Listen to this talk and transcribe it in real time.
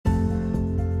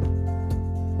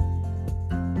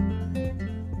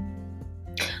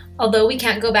Although we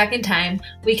can't go back in time,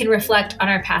 we can reflect on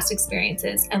our past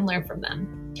experiences and learn from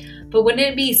them. But wouldn't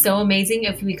it be so amazing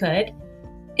if we could?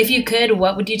 If you could,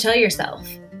 what would you tell yourself?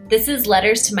 This is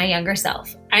Letters to My Younger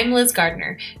Self. I'm Liz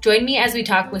Gardner. Join me as we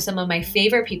talk with some of my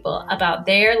favorite people about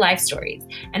their life stories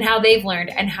and how they've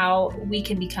learned and how we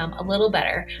can become a little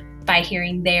better by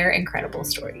hearing their incredible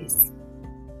stories.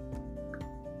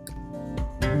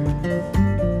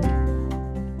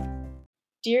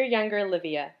 Dear younger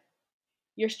Olivia,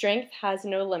 your strength has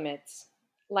no limits.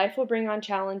 Life will bring on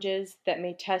challenges that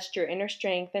may test your inner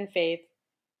strength and faith,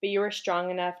 but you are strong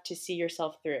enough to see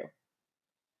yourself through.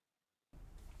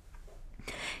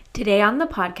 Today on the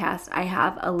podcast, I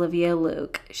have Olivia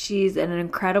Luke. She's an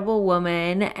incredible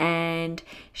woman and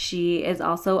she is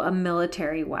also a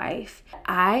military wife.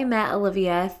 I met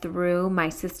Olivia through my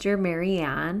sister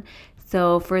Marianne.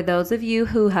 So for those of you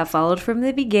who have followed from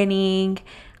the beginning,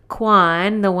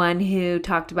 Quan, the one who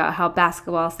talked about how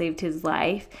basketball saved his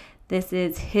life, this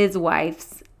is his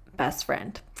wife's best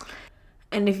friend.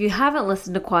 And if you haven't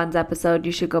listened to Quan's episode,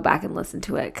 you should go back and listen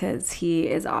to it because he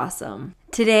is awesome.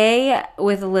 Today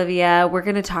with Olivia, we're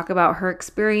going to talk about her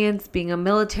experience being a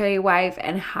military wife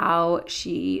and how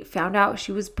she found out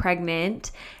she was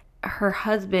pregnant. Her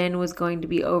husband was going to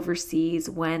be overseas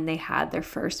when they had their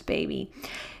first baby.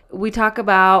 We talk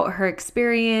about her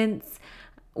experience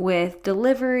with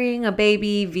delivering a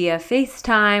baby via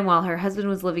FaceTime while her husband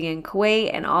was living in Kuwait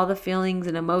and all the feelings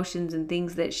and emotions and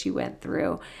things that she went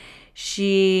through.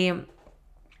 She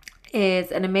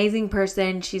is an amazing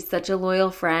person. She's such a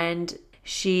loyal friend.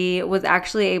 She was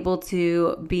actually able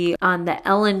to be on the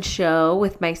Ellen show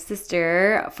with my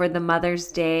sister for the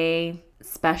Mother's Day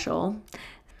special.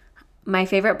 My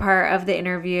favorite part of the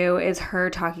interview is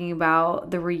her talking about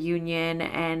the reunion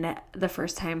and the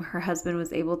first time her husband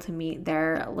was able to meet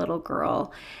their little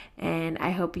girl. And I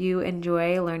hope you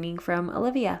enjoy learning from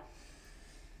Olivia.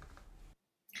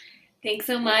 Thanks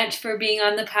so much for being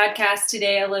on the podcast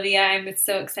today, Olivia. I'm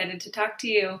so excited to talk to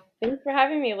you. Thanks for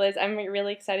having me, Liz. I'm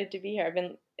really excited to be here. I've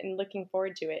been looking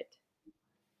forward to it.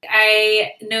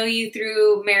 I know you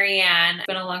through Marianne. It's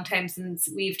been a long time since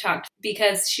we've talked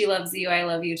because she loves you. I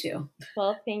love you too.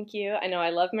 Well, thank you. I know I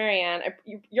love Marianne.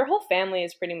 Your whole family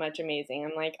is pretty much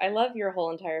amazing. I love your whole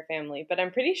entire family, but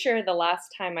I'm pretty sure the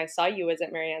last time I saw you was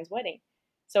at Marianne's wedding.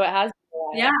 So it has been a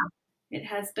while. Yeah, it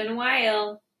has been a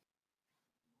while.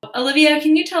 Olivia,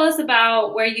 can you tell us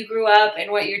about where you grew up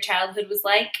and what your childhood was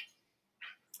like?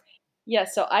 Yeah,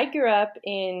 so I grew up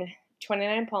in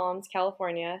 29 Palms,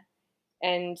 California.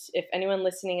 And if anyone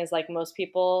listening is like most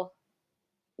people,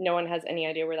 no one has any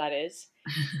idea where that is.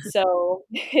 So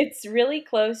it's really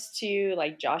close to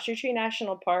like Joshua Tree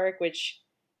National Park, which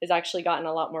has actually gotten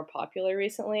a lot more popular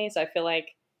recently. So I feel like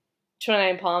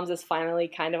 29 Palms is finally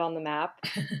kind of on the map.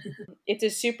 It's a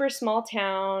super small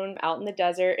town out in the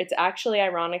desert. It's actually,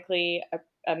 ironically,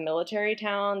 a military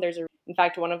town. In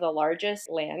fact, one of the largest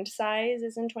land size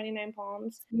is in 29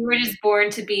 Palms. You were just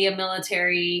born to be a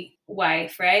military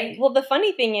wife, right? Well, the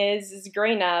funny thing is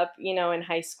growing up, in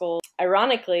high school,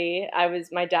 ironically,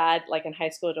 my dad, like in high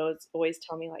school, would always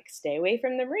tell me, like, stay away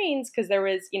from the Marines because there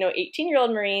was,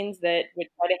 18-year-old Marines that would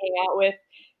try to hang out with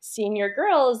senior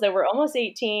girls that were almost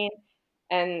 18.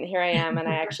 And here I am, and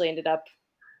I actually ended up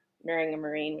marrying a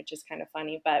Marine, which is kind of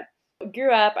funny. But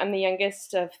grew up, I'm the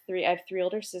youngest of three. I have three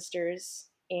older sisters,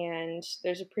 and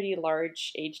there's a pretty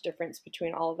large age difference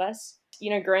between all of us.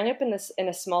 Growing up in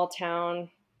a small town,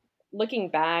 looking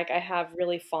back, I have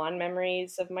really fond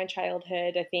memories of my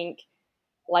childhood. I think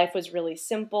life was really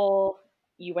simple.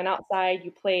 You went outside,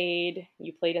 you played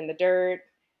in the dirt,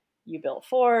 you built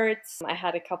forts. I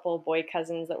had a couple of boy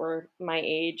cousins that were my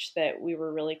age that we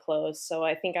were really close. So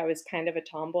I think I was kind of a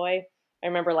tomboy. I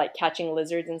remember like catching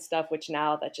lizards and stuff, which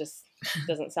now that just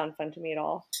doesn't sound fun to me at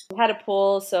all. I had a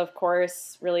pool, so of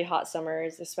course, really hot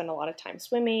summers. I spent a lot of time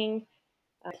swimming.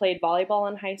 I played volleyball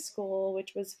in high school,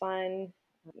 which was fun.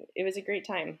 It was a great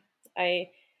time.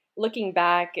 Looking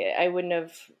back, I wouldn't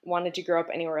have wanted to grow up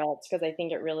anywhere else because I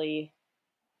think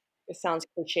it sounds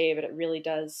cliche, but it really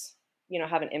does,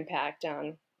 have an impact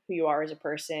on who you are as a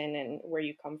person and where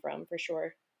you come from, for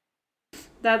sure.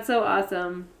 That's so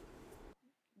awesome.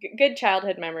 Good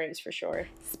childhood memories, for sure.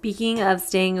 Speaking of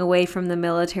staying away from the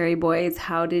military boys,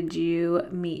 how did you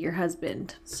meet your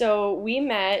husband? So we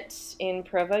met in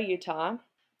Provo, Utah.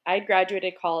 I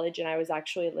graduated college and I was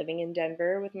actually living in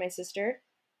Denver with my sister.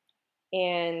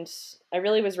 And I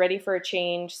really was ready for a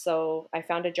change, so I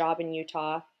found a job in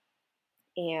Utah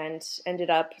and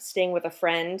ended up staying with a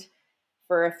friend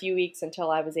for a few weeks until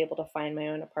I was able to find my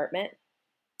own apartment.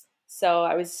 So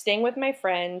I was staying with my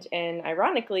friend, and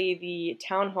ironically, the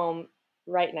townhome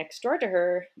right next door to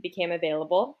her became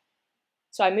available.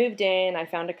 So I moved in, I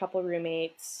found a couple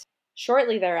roommates.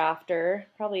 Shortly thereafter,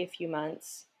 probably a few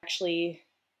months, actually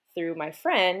through my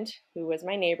friend, who was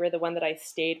my neighbor, the one that I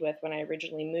stayed with when I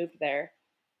originally moved there,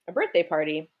 a birthday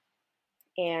party.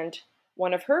 And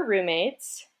one of her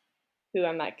roommates, who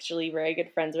I'm actually very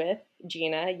good friends with,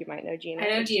 Gina, you might know Gina. I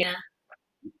know Gina.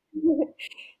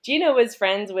 Gina was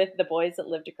friends with the boys that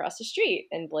lived across the street,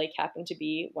 and Blake happened to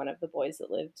be one of the boys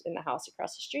that lived in the house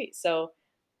across the street. So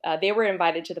they were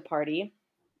invited to the party.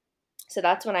 So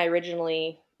that's when I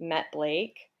originally met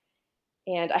Blake.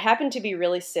 And I happened to be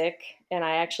really sick, and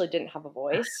I actually didn't have a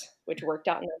voice, which worked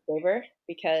out in my favor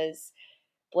because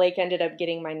Blake ended up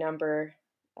getting my number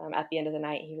at the end of the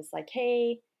night. He was like,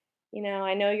 "Hey,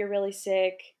 I know you're really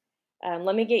sick.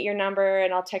 Let me get your number,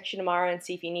 and I'll text you tomorrow and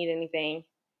see if you need anything."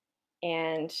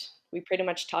 And we pretty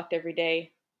much talked every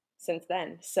day since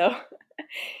then. So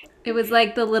it was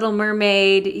like the Little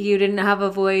Mermaid. You didn't have a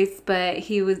voice, but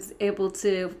he was able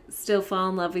to still fall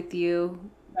in love with you.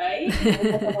 Right? Like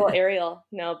a little Ariel.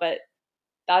 No, but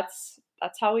that's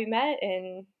how we met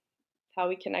and how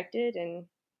we connected, and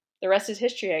the rest is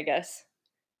history, I guess.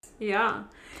 Yeah.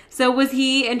 So was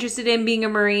he interested in being a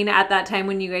Marine at that time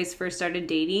when you guys first started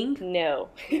dating? No.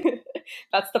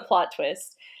 That's the plot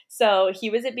twist. So he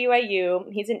was at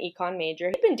BYU. He's an econ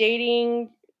major. We've been dating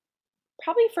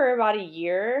probably for about a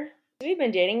year. We've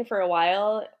been dating for a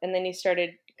while, and then he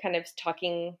started kind of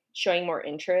showing more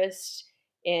interest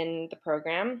in the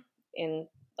program, in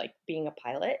like being a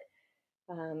pilot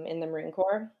in the Marine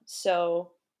Corps.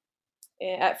 So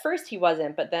at first he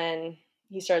wasn't, but then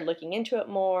he started looking into it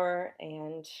more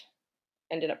and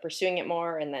ended up pursuing it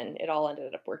more, and then it all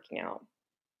ended up working out.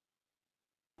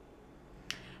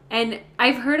 And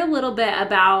I've heard a little bit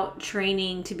about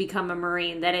training to become a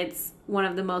Marine, that it's one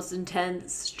of the most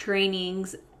intense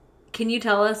trainings. Can you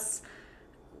tell us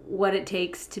what it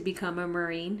takes to become a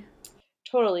Marine?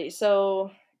 Totally.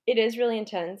 So it is really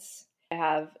intense. I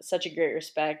have such a great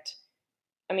respect.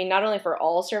 I mean, not only for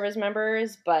all service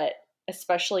members, but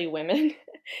especially women.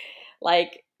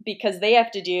 Like, because they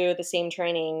have to do the same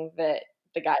training that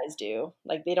the guys do.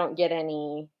 Like, they don't get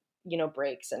any,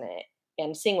 breaks in it.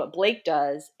 And seeing what Blake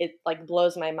does, it like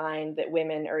blows my mind that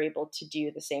women are able to do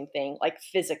the same thing, like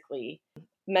physically,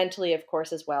 mentally, of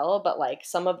course, as well. But like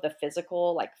some of the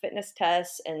physical, like fitness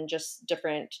tests and just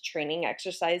different training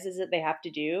exercises that they have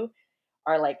to do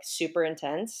are like super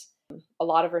intense. A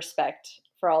lot of respect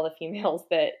for all the females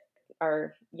that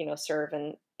are, serve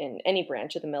in any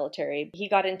branch of the military. He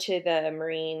got into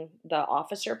the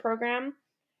officer program.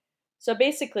 So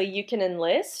basically, you can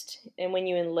enlist, and when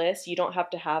you enlist, you don't have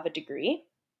to have a degree.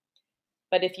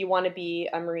 But if you want to be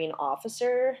a Marine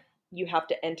officer, you have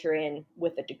to enter in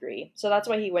with a degree. So that's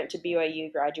why he went to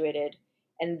BYU, graduated,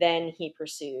 and then he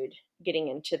pursued getting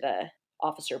into the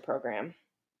officer program.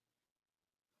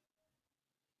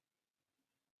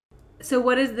 So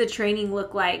what does the training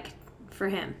look like for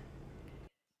him?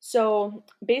 So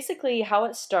basically, how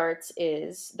it starts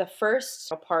is the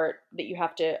first part that you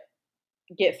have to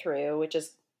get through, which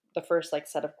is the first like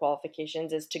set of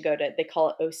qualifications, is to go to, they call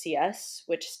it OCS,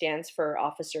 which stands for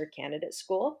Officer Candidate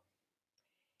School.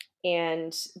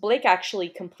 And Blake actually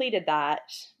completed that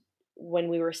when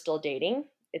we were still dating.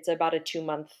 It's about a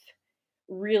 2-month,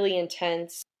 really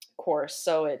intense course.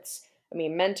 So it's,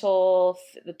 mental,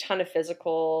 a ton of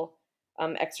physical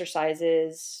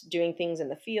exercises, doing things in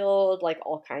the field, like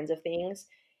all kinds of things.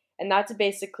 And that's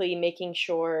basically making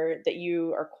sure that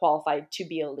you are qualified to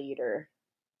be a leader.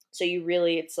 So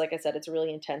it's like I said, it's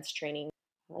really intense training.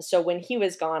 So when he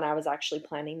was gone, I was actually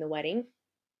planning the wedding.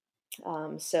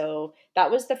 So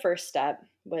that was the first step,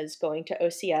 was going to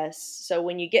OCS. So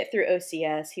when you get through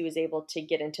OCS, he was able to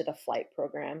get into the flight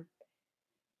program.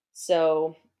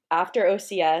 So after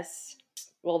OCS,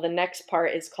 well, the next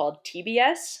part is called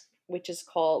TBS, which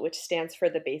stands for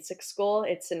the basic school.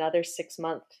 It's another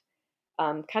 6-month,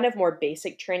 kind of more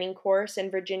basic training course in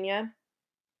Virginia.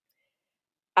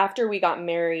 After we got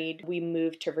married, we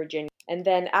moved to Virginia. And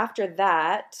then after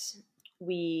that,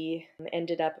 we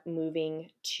ended up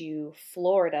moving to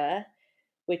Florida,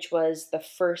 which was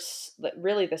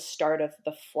really the start of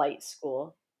the flight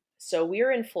school. So we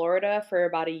were in Florida for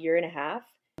about a year and a half.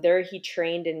 There he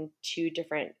trained in 2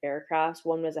 different aircrafts.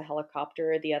 One was a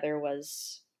helicopter. The other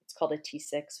it's called a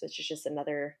T-6, which is just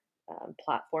another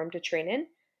platform to train in.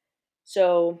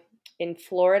 So in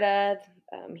Florida,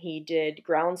 he did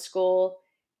ground school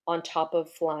on top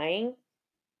of flying.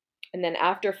 And then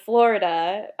after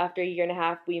Florida, after a year and a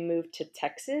half, we moved to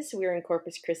Texas. We were in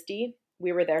Corpus Christi.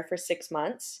 We were there for 6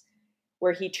 months,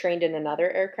 where he trained in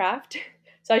another aircraft.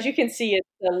 So as you can see, it's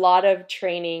a lot of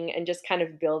training and just kind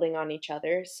of building on each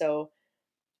other. So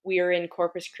we were in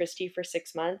Corpus Christi for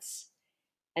 6 months.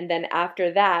 And then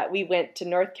after that, we went to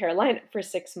North Carolina for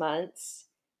 6 months,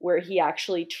 where he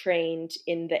actually trained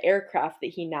in the aircraft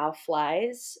that he now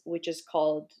flies, which is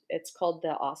called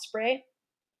the Osprey.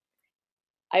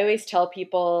 I always tell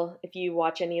people, if you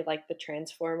watch any of like the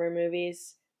Transformer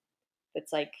movies,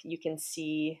 it's like you can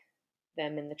see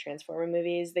them in the Transformer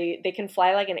movies. They can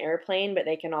fly like an airplane, but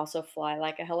they can also fly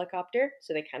like a helicopter,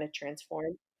 so they kind of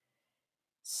transform.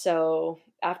 So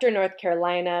after North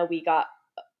Carolina, we got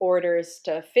orders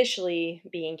to officially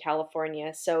be in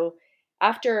California. So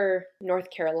after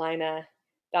North Carolina,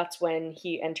 that's when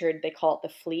he entered, they call it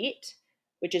the fleet,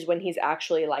 which is when he's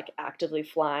actually like actively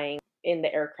flying in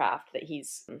the aircraft that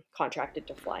he's contracted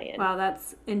to fly in. Wow,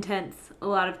 that's intense. A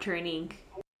lot of training.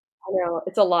 I know,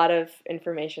 it's a lot of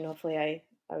information. Hopefully I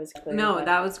was clear. No,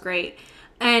 that was great.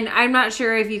 And I'm not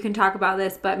sure if you can talk about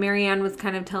this, but Marianne was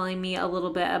kind of telling me a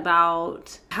little bit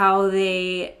about how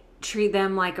they treat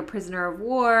them like a prisoner of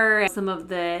war, and some of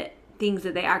the things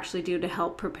that they actually do to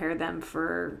help prepare them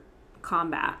for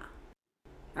combat.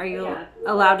 Are you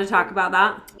allowed to talk about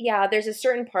that? Yeah, there's a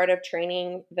certain part of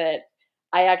training that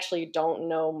I actually don't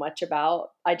know much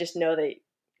about. I just know that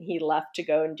he left to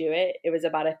go and do it. It was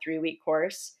about a 3-week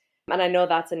course. And I know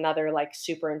that's another like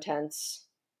super intense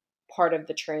part of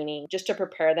the training, just to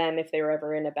prepare them if they were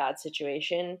ever in a bad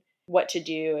situation, what to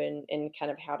do and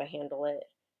kind of how to handle it.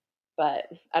 But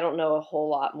I don't know a whole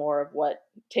lot more of what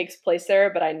takes place there,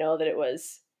 but I know that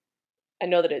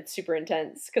it's super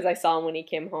intense because I saw him when he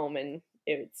came home, and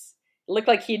it looked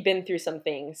like he'd been through some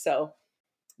things. So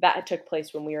that took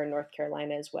place when we were in North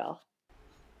Carolina as well.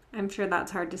 I'm sure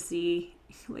that's hard to see.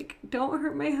 Like, don't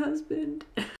hurt my husband.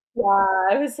 Yeah,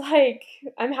 I was like,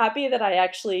 I'm happy that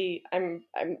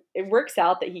it works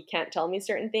out that he can't tell me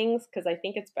certain things, because I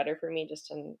think it's better for me just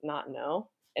to not know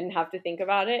and have to think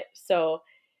about it. So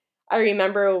I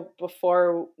remember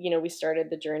before, we started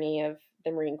the journey of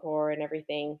the Marine Corps and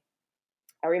everything,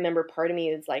 I remember part of me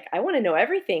is like, I want to know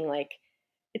everything. Like,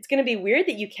 it's going to be weird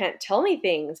that you can't tell me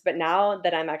things. But now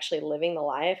that I'm actually living the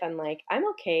life, I'm like, I'm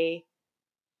okay.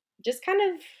 Just kind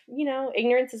of,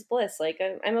 ignorance is bliss. Like,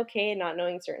 I'm okay not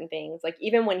knowing certain things. Like,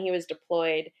 even when he was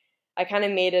deployed, I kind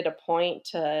of made it a point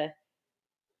to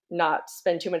not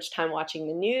spend too much time watching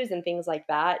the news and things like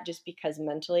that, just because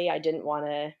mentally I didn't want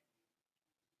to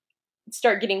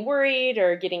start getting worried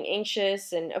or getting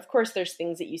anxious. And of course, there's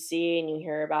things that you see and you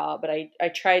hear about, but I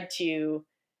tried to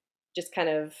just kind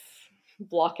of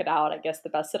block it out, I guess, the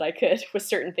best that I could with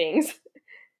certain things.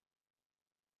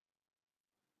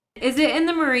 Is it in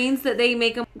the Marines that they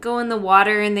make them go in the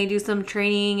water and they do some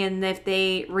training, and if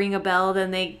they ring a bell,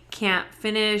 then they can't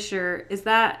finish? Or is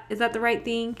that the right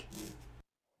thing?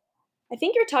 I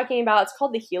think you're talking about, it's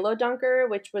called the Helo Dunker,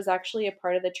 which was actually a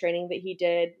part of the training that he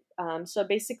did. So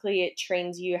basically it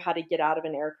trains you how to get out of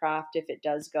an aircraft if it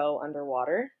does go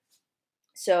underwater.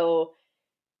 So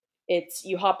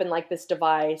you hop in like this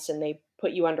device and they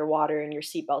put you underwater and you're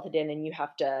seatbelted in, and you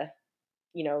have to,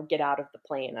 get out of the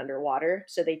plane underwater.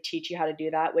 So they teach you how to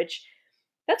do that, which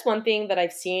that's one thing that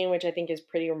I've seen, which I think is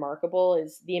pretty remarkable,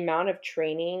 is the amount of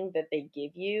training that they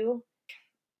give you.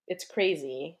 It's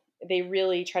crazy. They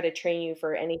really try to train you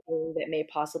for anything that may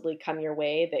possibly come your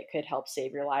way that could help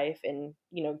save your life in,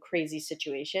 crazy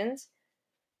situations,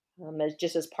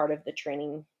 as part of the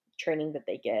training that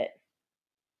they get.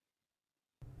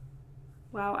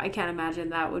 Wow, I can't imagine.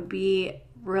 That would be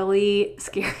really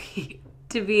scary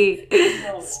to be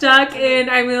stuck in.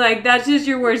 I mean, like, that's just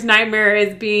your worst nightmare,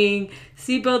 is being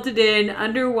seatbelted in,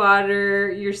 underwater,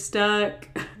 you're stuck.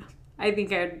 I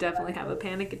think I would definitely have a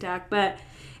panic attack, but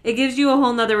it gives you a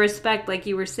whole nother respect, like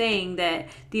you were saying, that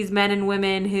these men and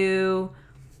women who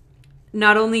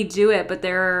not only do it, but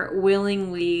they're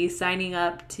willingly signing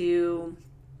up to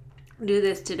do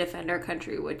this to defend our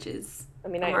country, which is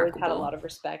remarkable. I always had a lot of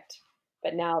respect,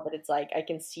 but now that it's like I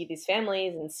can see these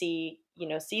families and see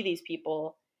these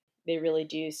people, they really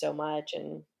do so much,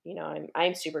 and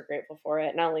I'm super grateful for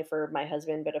it, not only for my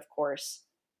husband, but of course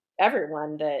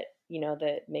everyone that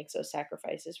that makes those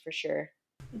sacrifices, for sure.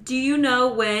 Do you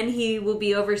know when he will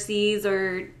be overseas,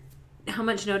 or how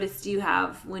much notice do you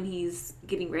have when he's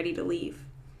getting ready to leave?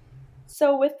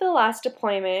 So with the last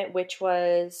deployment,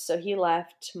 he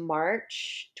left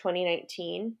March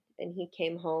 2019 and he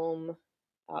came home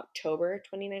October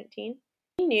 2019.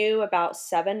 He knew about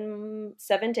 7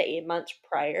 to 8 months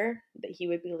prior that he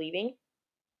would be leaving.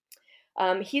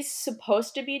 He's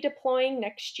supposed to be deploying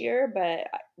next year, but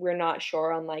we're not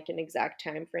sure on like an exact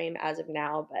time frame as of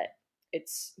now, but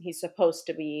he's supposed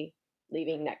to be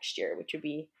leaving next year, which would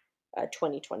be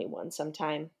 2021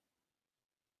 sometime.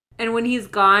 And when he's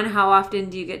gone, how often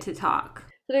do you get to talk?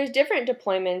 So there's different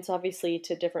deployments, obviously,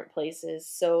 to different places.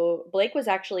 So Blake was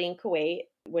actually in Kuwait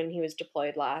when he was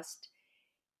deployed last.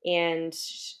 And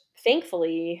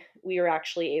thankfully, we were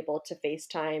actually able to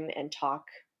FaceTime and talk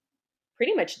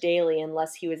pretty much daily,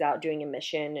 unless he was out doing a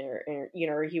mission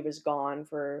or he was gone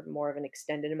for more of an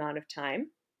extended amount of time.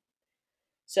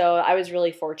 So I was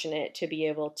really fortunate to be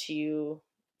able to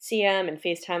see him and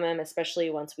FaceTime him, especially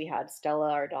once we had Stella,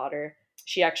 our daughter.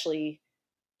 She actually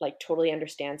like totally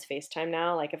understands FaceTime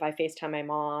now. Like if I FaceTime my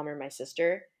mom or my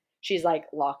sister, she's like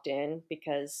locked in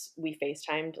because we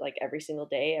FaceTimed like every single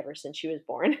day ever since she was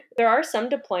born. There are some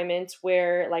deployments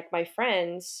where like my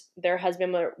friends, their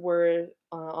husband were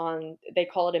on, they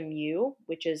call it a MEU,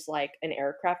 which is like an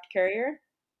aircraft carrier,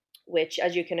 which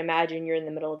as you can imagine, you're in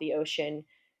the middle of the ocean.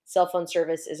 Cell phone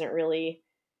service isn't really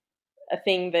a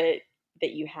thing that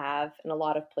you have in a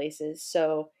lot of places.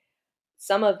 So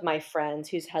some of my friends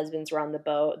whose husbands were on the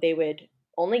boat, they would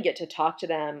only get to talk to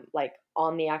them like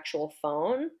on the actual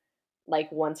phone,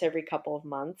 like once every couple of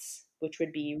months, which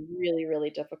would be really, really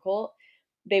difficult.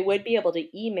 They would be able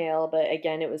to email, but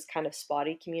again, it was kind of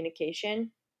spotty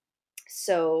communication.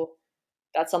 So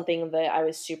that's something that I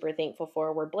was super thankful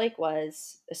for where Blake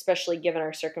was, especially given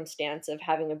our circumstance of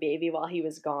having a baby while he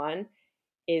was gone,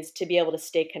 is to be able to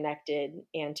stay connected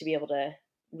and to be able to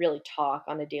really talk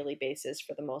on a daily basis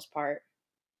for the most part.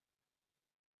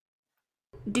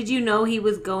 Did you know he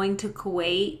was going to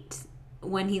Kuwait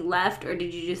when he left, or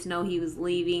did you just know he was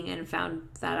leaving and found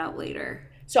that out later?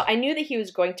 So I knew that he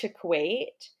was going to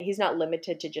Kuwait. He's not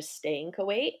limited to just staying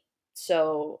Kuwait.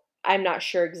 So I'm not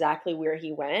sure exactly where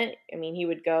he went. I mean, he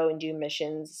would go and do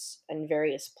missions in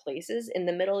various places in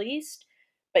the Middle East,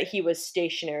 but he was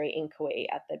stationary in Kuwait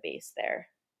at the base there.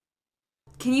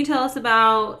 Can you tell us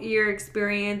about your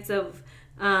experience of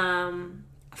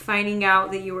finding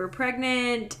out that you were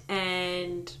pregnant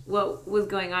and what was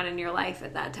going on in your life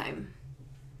at that time?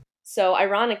 So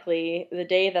ironically, the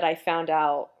day that I found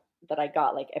out that I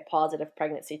got like a positive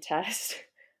pregnancy test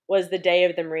was the day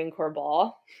of the Marine Corps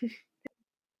ball.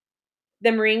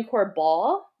 The Marine Corps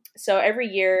ball. So every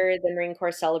year the Marine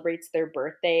Corps celebrates their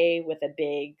birthday with a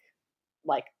big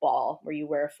like ball where you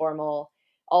wear a formal,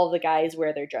 all the guys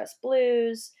wear their dress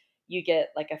blues. You get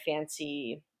like a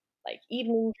fancy like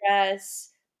evening dress.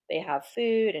 They have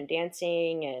food and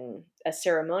dancing and a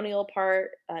ceremonial part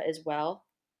as well.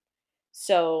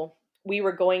 So we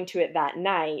were going to it that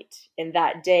night, and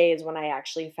that day is when I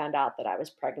actually found out that I was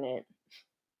pregnant.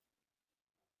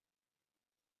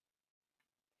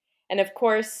 And of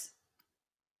course,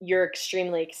 you're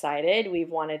extremely excited. We've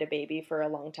wanted a baby for a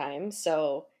long time.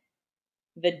 So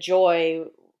the joy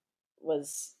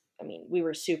was, I mean, we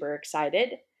were super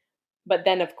excited. But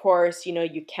then, of course,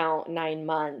 you count 9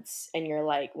 months and you're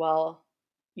like, well,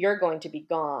 you're going to be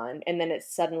gone. And then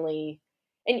it's suddenly,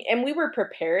 and we were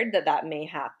prepared that that may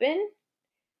happen.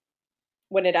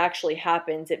 When it actually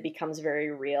happens, it becomes very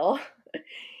real.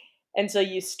 And so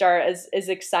you start as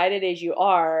excited as you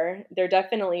are. There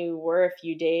definitely were a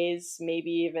few days,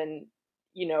 maybe even,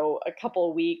 a couple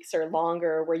of weeks or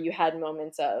longer where you had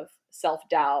moments of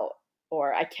self-doubt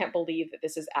or I can't believe that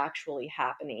this is actually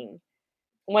happening.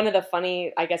 One of the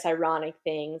funny, I guess, ironic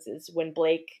things is when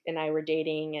Blake and I were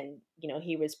dating and,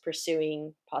 he was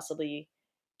pursuing possibly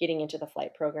getting into the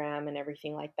flight program and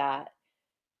everything like that.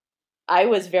 I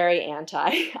was very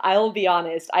anti. I'll be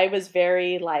honest. I was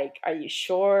very like, are you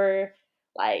sure?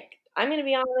 Like, I'm going to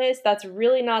be honest, that's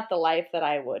really not the life that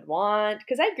I would want.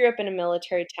 Because I grew up in a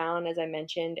military town, as I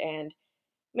mentioned. And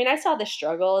I mean, I saw the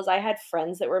struggles. I had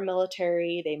friends that were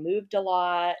military, they moved a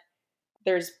lot.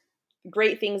 There's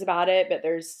great things about it, but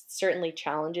there's certainly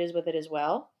challenges with it as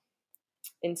well.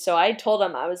 And so I told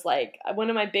him, I was like, one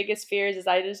of my biggest fears is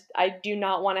I do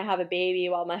not want to have a baby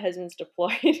while my husband's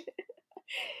deployed.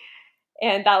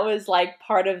 And that was like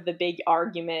part of the big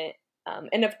argument.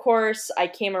 And of course, I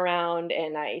came around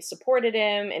and I supported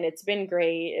him, and it's been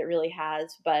great. It really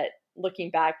has. But looking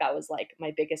back, that was like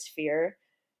my biggest fear.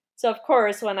 So, of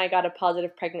course, when I got a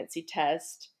positive pregnancy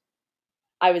test,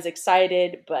 I was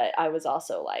excited, but I was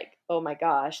also like, oh my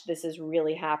gosh, this is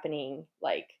really happening.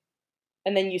 Like,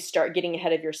 and then you start getting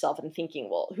ahead of yourself and thinking,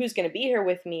 well, who's going to be here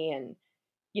with me? And,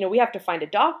 we have to find a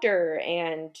doctor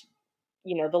and,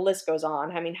 the list goes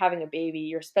on. I mean, having a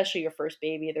baby, especially your first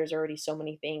baby, there's already so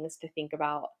many things to think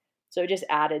about. So it just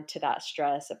added to that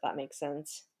stress, if that makes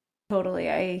sense.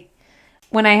 Totally.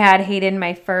 When I had Hayden,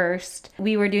 my first,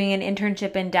 we were doing an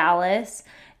internship in Dallas,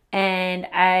 and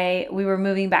we were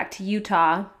moving back to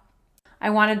Utah. I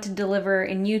wanted to deliver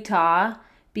in Utah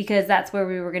because that's where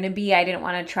we were going to be. I didn't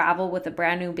want to travel with a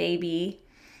brand new baby.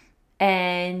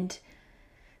 And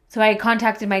So I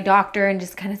contacted my doctor and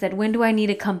just kind of said, when do I need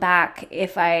to come back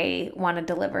if I want to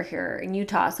deliver here in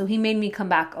Utah? So he made me come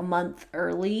back a month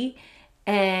early.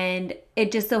 And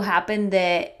it just so happened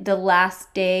that the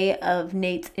last day of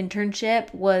Nate's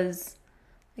internship was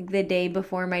like the day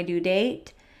before my due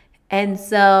date. And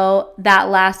so that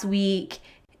last week,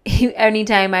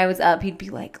 anytime I was up, he'd be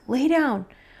like, lay down.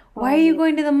 Why are you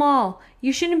going to the mall?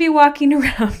 You shouldn't be walking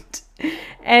around.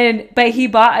 But he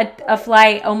bought a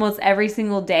flight almost every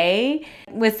single day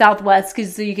with Southwest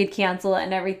so you could cancel it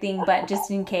and everything, but just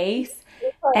in case.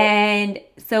 And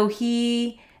so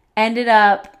he ended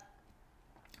up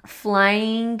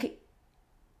flying.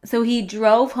 So he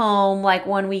drove home like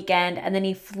one weekend and then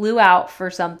he flew out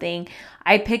for something.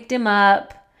 I picked him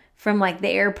up from like the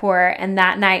airport, and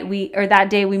that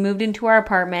day we moved into our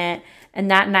apartment, and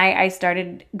that night I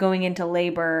started going into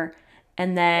labor.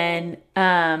 And then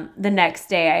the next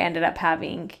day I ended up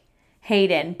having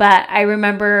Hayden. But I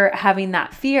remember having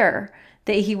that fear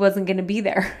that he wasn't going to be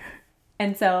there.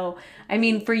 And so, I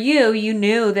mean, for you, you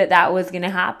knew that was going to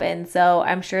happen. So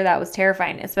I'm sure that was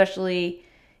terrifying, especially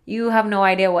you have no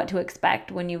idea what to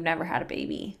expect when you've never had a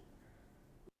baby.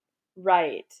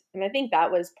 Right. And I think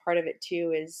that was part of it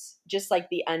too, is just like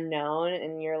the unknown.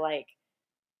 And you're like,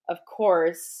 of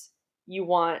course, you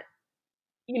want,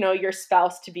 your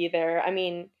spouse to be there. I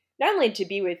mean, not only to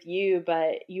be with you,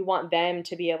 but you want them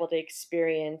to be able to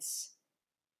experience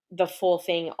the full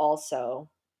thing also,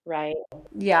 right?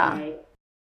 Yeah. Right.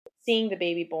 Seeing the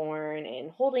baby born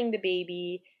and holding the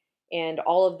baby and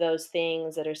all of those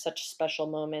things that are such special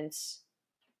moments,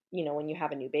 when you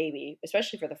have a new baby,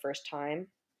 especially for the first time,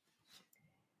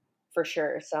 for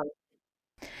sure.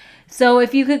 So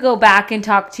if you could go back and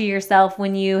talk to yourself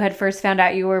when you had first found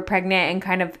out you were pregnant and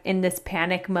kind of in this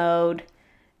panic mode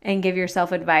and give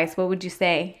yourself advice, what would you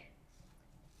say?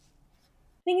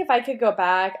 I think if I could go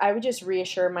back, I would just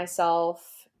reassure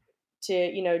myself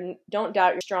to, don't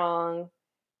doubt you're strong,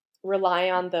 rely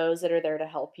on those that are there to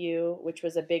help you, which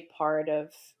was a big part of,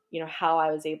 how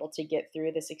I was able to get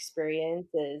through this experience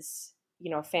is,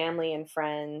 family and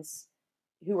friends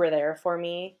who were there for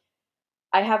me.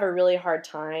 I have a really hard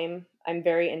time. I'm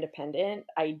very independent.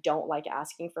 I don't like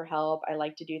asking for help. I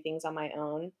like to do things on my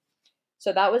own.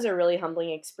 So that was a really humbling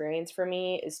experience for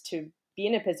me, is to be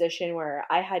in a position where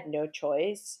I had no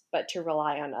choice but to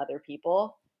rely on other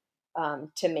people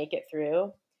to make it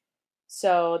through.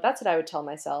 So that's what I would tell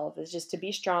myself, is just to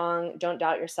be strong, don't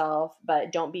doubt yourself,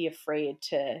 but don't be afraid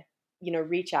to,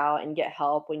 reach out and get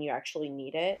help when you actually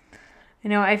need it.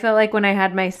 I felt like when I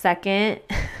had my second,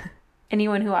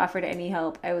 anyone who offered any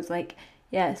help, I was like,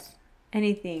 yes,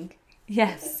 anything.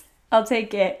 Yes, I'll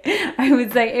take it. I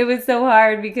was like, it was so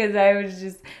hard because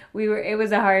it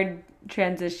was a hard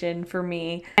transition for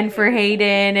me and for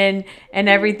Hayden and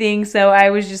everything. So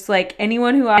I was just like,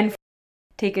 anyone who offered,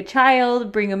 take a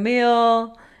child, bring a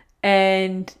meal.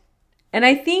 And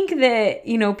I think that,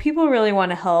 people really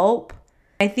want to help.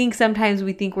 I think sometimes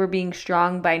we think we're being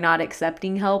strong by not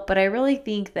accepting help, but I really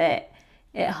think that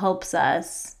it helps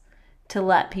us to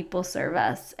let people serve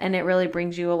us, and it really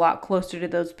brings you a lot closer to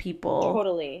those people.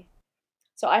 Totally.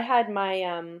 So I had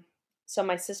my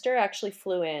sister actually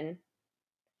flew in,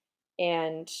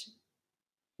 and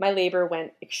my labor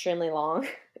went extremely long.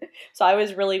 So I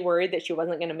was really worried that she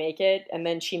wasn't going to make it, and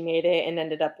then she made it and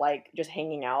ended up like just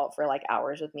hanging out for like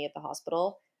hours with me at the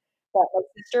hospital. But my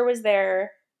sister was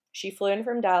there. She flew in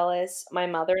from Dallas. My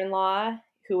mother-in-law,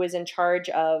 who was in charge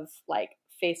of like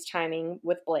FaceTiming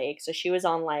with Blake, so she was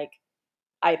on like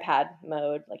iPad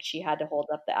mode. Like she had to hold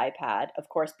up the iPad, of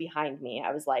course, behind me.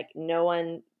 I was like, no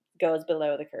one goes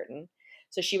below the curtain.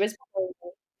 So she was behind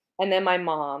me. And then my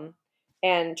mom.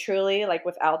 And truly, like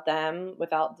without them,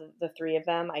 without the three of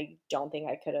them, I don't think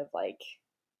I could have like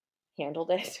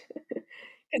handled it.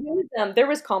 Because there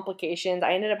was complications.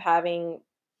 I ended up having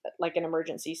like an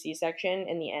emergency C-section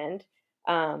in the end.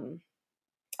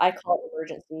 I call it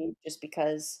emergency just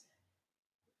because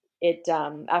it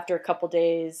after a couple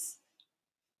days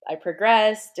I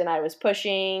progressed and I was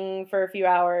pushing for a few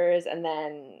hours, and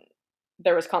then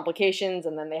there was complications,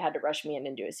 and then they had to rush me in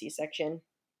and do a C-section.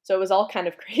 So it was all kind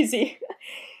of crazy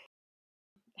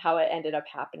how it ended up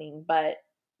happening, but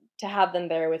to have them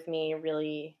there with me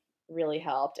really, really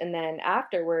helped. And then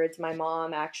afterwards, my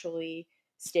mom actually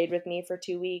stayed with me for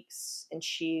 2 weeks, and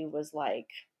she was like,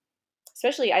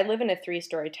 especially I live in a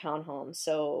 3-story townhome,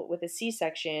 so with a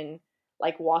C-section,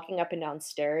 like walking up and down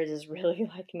stairs is really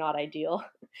like not ideal.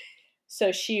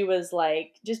 So she was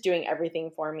like just doing everything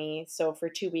for me. So for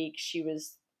 2 weeks, she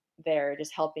was there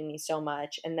just helping me so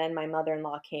much. And then my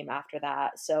mother-in-law came after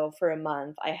that. So for a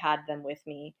month, I had them with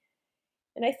me.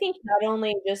 And I think not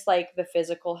only just like the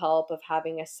physical help of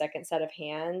having a second set of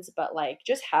hands, but like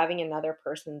just having another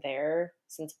person there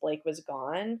since Blake was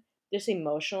gone, just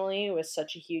emotionally was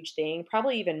such a huge thing,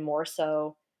 probably even more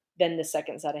so than the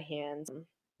second set of hands.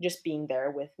 Just being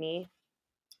there with me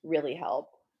really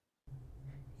helped.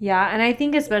 Yeah, and I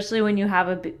think especially when you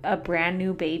have a brand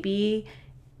new baby,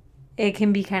 it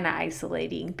can be kind of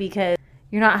isolating because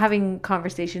you're not having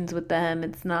conversations with them.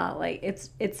 It's not like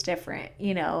it's different,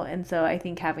 you know. And so I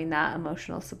think having that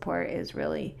emotional support is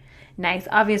really nice.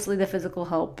 Obviously, the physical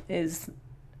help is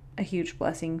a huge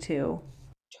blessing too.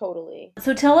 Totally.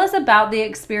 So tell us about the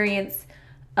experience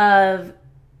of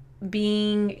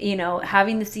being, you know,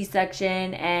 having the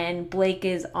C-section and Blake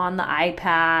is on the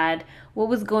iPad. What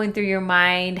was going through your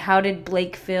mind? How did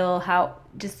Blake feel? How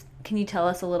just can you tell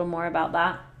us a little more about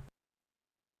that?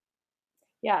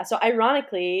 Yeah, so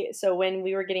ironically, so when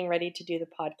we were getting ready to do the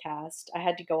podcast, I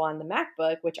had to go on the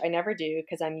MacBook, which I never do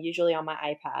because I'm usually on my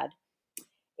iPad.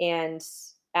 And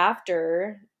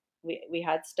after we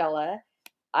had Stella,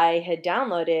 I had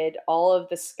downloaded all of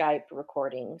the Skype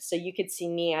recordings so you could see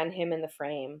me and him in the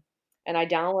frame. And I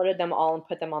downloaded them all and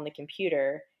put them on the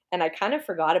computer. And I kind of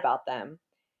forgot about them.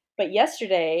 But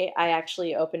yesterday, I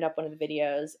actually opened up one of the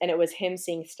videos and it was him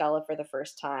seeing Stella for the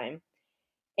first time.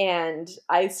 And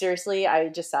I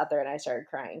just sat there and I started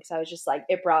crying because I was just like,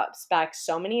 it brought back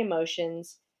so many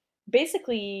emotions.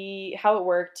 Basically, how it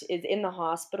worked is in the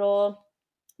hospital,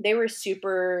 they were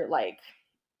super like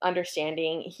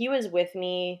understanding. He was with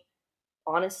me,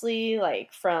 honestly,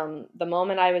 like from the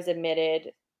moment I was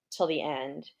admitted till the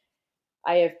end.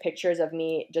 I have pictures of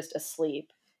me just asleep,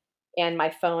 and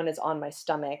my phone is on my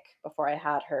stomach before I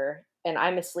had her. And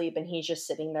I'm asleep, and he's just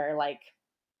sitting there, like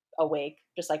awake,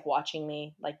 just like watching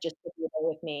me, like just to be there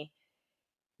with me,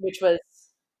 which was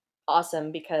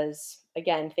awesome because,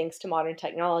 again, thanks to modern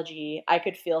technology, I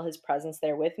could feel his presence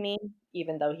there with me,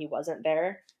 even though he wasn't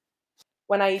there.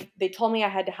 When they told me I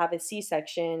had to have a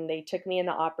C-section, they took me in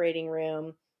the operating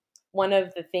room. One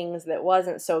of the things that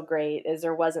wasn't so great is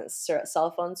there wasn't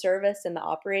cell phone service in the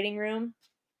operating room.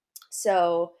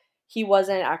 So he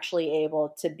wasn't actually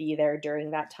able to be there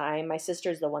during that time. My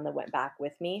sister's the one that went back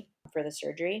with me for the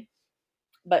surgery.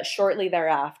 But shortly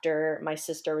thereafter, my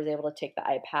sister was able to take the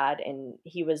iPad and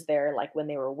he was there like when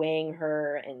they were weighing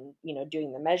her and,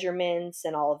 doing the measurements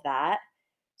and all of that.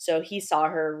 So he saw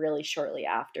her really shortly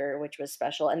after, which was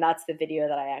special. And that's the video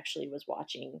that I actually was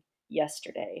watching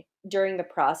yesterday. During the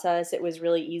process, it was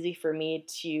really easy for me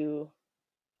to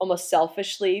almost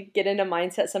selfishly get into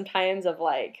mindset sometimes of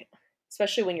like,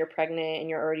 especially when you're pregnant and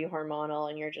you're already hormonal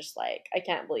and you're just like, I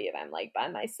can't believe I'm like by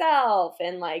myself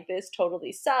and like this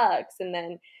totally sucks. And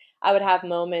then I would have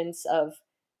moments of,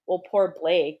 well, poor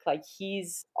Blake, like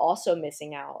he's also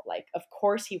missing out. Like, of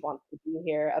course he wants to be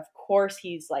here. Of course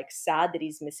he's like sad that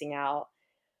he's missing out.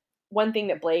 One thing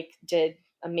that Blake did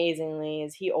amazingly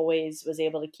is he always was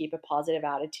able to keep a positive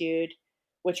attitude,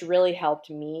 which really helped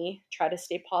me try to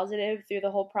stay positive through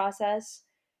the whole process.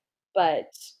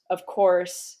 But of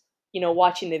course,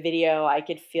 watching the video, I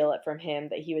could feel it from him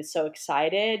that he was so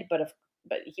excited, but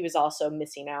he was also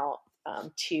missing out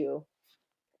too,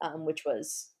 which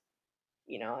was,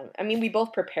 I mean, we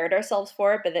both prepared ourselves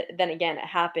for it, but then again, it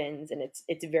happens and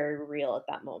it's very real at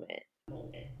that moment.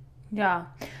 Yeah.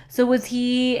 So was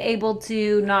he able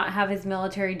to not have his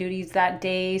military duties that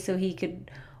day so he could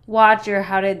watch, or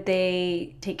how did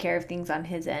they take care of things on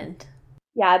his end?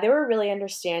 Yeah, they were really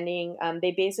understanding.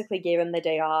 They basically gave him the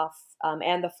day off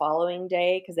and the following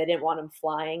day because they didn't want him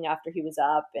flying after he was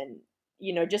up. And,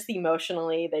 just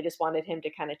emotionally, they just wanted him to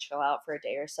kind of chill out for a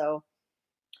day or so.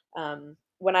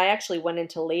 When I actually went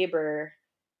into labor,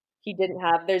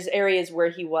 there's areas where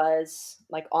he was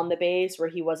like on the base where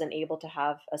he wasn't able to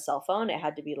have a cell phone. It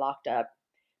had to be locked up,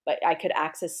 but I could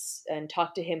access and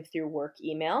talk to him through work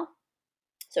email.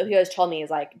 So he always told me,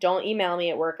 he's like, don't email me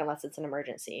at work unless it's an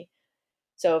emergency.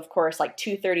 So of course, like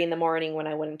 2:30 in the morning when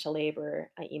I went into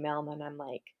labor, I email him and I'm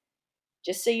like,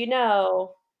 just so you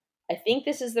know, I think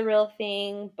this is the real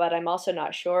thing, but I'm also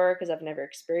not sure because I've never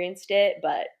experienced it.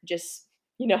 But just,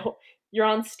 you're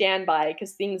on standby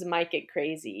because things might get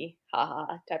crazy,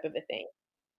 haha, type of a thing.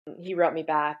 He wrote me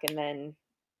back, and then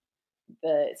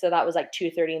so that was like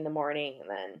 2:30 in the morning, and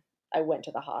then I went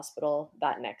to the hospital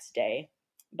that next day.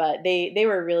 But they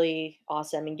were really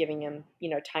awesome in giving him,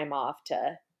 time off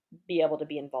to be able to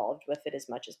be involved with it as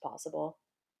much as possible.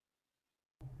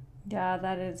 Yeah,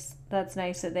 that's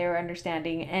nice that they were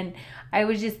understanding. And I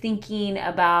was just thinking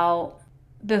about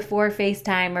before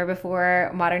FaceTime or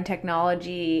before modern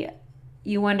technology,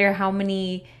 you wonder how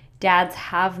many dads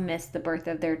have missed the birth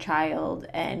of their child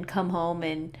and come home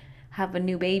and have a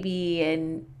new baby,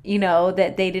 and you know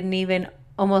that they didn't even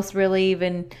almost really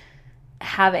even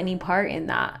have any part in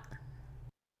that.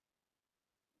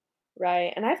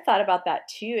 Right. And I've thought about that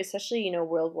too, especially,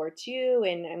 World War II,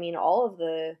 and I mean all of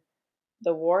the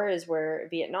wars where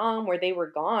Vietnam, where they were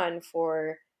gone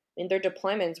for, I mean, their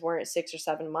deployments weren't 6 or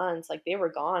 7 months, like they were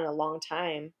gone a long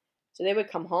time. So they would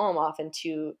come home often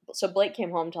to, so Blake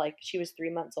came home to, like, she was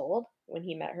 3 months old when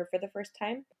he met her for the first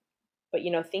time. But,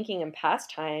 thinking in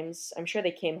past times, I'm sure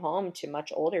they came home to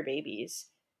much older babies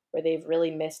where they've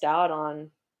really missed out on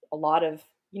a lot of,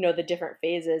 the different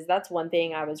phases. That's one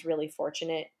thing I was really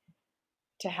fortunate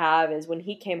to have, is when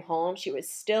he came home, she was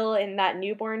still in that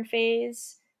newborn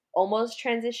phase, almost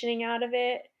transitioning out of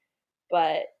it,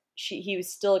 but he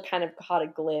was still kind of caught a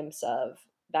glimpse of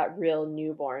that real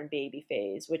newborn baby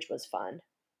phase, which was fun.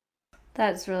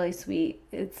 That's really sweet.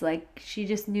 It's like she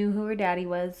just knew who her daddy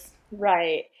was.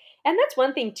 Right. And that's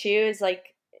one thing too, is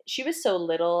like she was so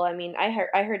little. I mean, I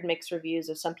heard mixed reviews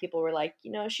of some people were like,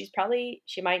 she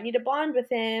might need a bond with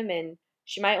him and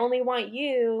she might only want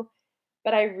you.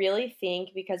 But I really think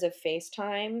because of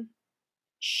FaceTime,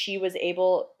 she was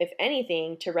able, if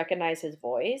anything, to recognize his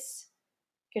voice,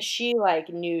 because she like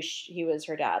knew he was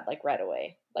her dad like right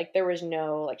away. Like there was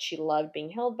no, like, she loved being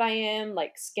held by him,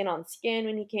 like skin on skin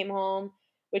when he came home,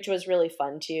 which was really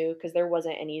fun too, because there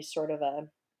wasn't any sort of a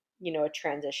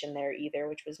transition there either,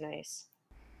 which was nice.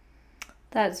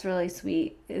 That's really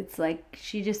sweet. It's like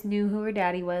she just knew who her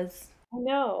daddy was. I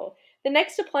know. The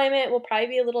next deployment will probably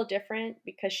be a little different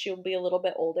because she'll be a little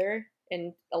bit older,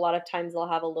 and a lot of times they'll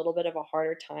have a little bit of a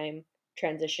harder time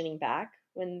transitioning back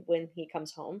when he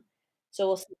comes home. So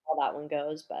we'll see how that one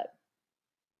goes, but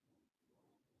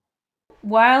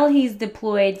While he's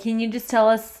deployed, can you just tell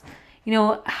us,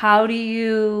 how do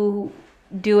you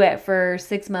do it for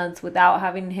 6 months without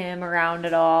having him around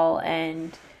at all?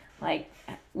 And like,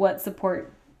 what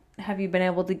support have you been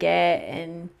able to get,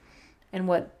 and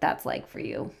what that's like for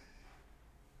you?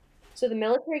 so the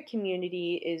military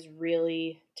community is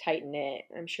really tight knit.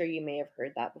 I'm sure you may have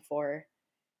heard that before.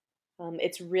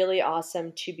 It's really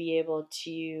awesome to be able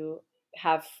to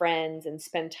have friends and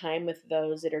spend time with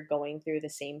those that are going through the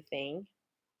same thing.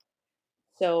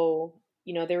 So,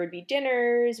 there would be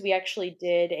dinners. We actually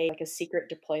did a secret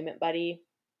deployment buddy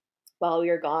while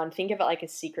we were gone. Think of it like a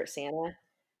secret Santa.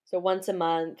 So once a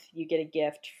month, you get a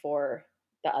gift for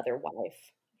the other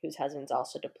wife whose husband's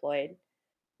also deployed.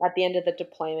 At the end of the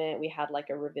deployment, we had like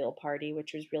a reveal party,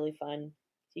 which was really fun.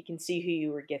 So you can see who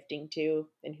you were gifting to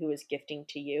and who was gifting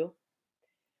to you.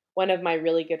 One of my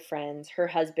really good friends, her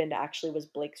husband actually was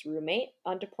Blake's roommate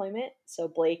on deployment. So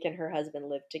Blake and her husband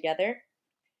lived together.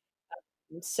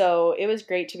 So it was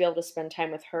great to be able to spend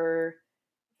time with her.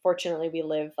 Fortunately, we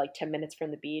live like 10 minutes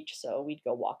from the beach, so we'd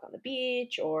go walk on the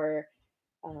beach, or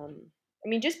I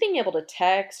mean, just being able to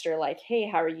text or like, hey,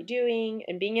 how are you doing?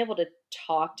 And being able to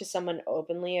talk to someone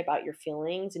openly about your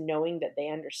feelings and knowing that they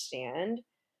understand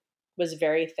was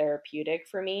very therapeutic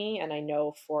for me. And I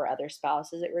know for other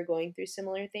spouses that were going through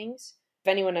similar things. If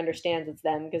anyone understands, it's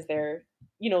them, because they're,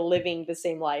 living the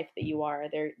same life that you are.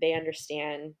 They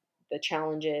understand the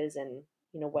challenges and,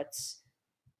 what's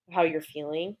how you're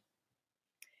feeling.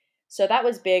 So that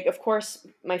was big. Of course,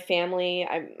 my family,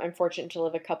 I'm fortunate to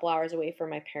live a couple hours away from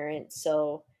my parents.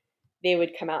 So they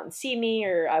would come out and see me,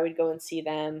 or I would go and see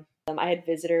them. I had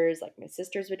visitors, like my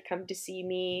sisters would come to see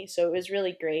me. So it was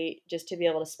really great just to be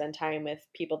able to spend time with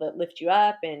people that lift you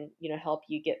up and, help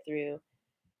you get through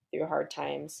hard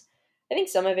times. I think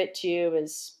some of it too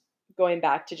is going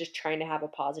back to just trying to have a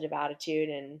positive attitude.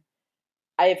 And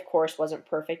I, of course, wasn't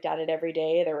perfect at it every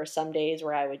day. There were some days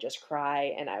where I would just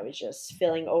cry and I was just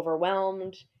feeling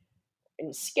overwhelmed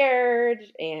and scared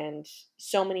and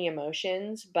so many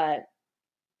emotions. But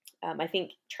I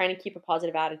think trying to keep a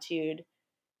positive attitude,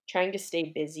 trying to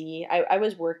stay busy. I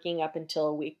was working up until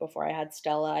a week before I had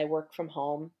Stella. I worked from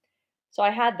home. So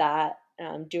I had that,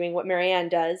 doing what Marianne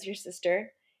does, your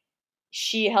sister.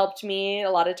 She helped me a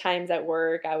lot of times at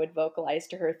work. I would vocalize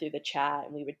to her through the chat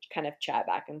and we would kind of chat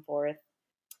back and forth.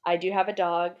 I do have a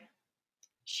dog.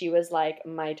 She was like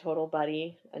my total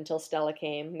buddy until Stella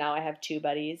came. Now I have two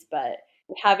buddies, but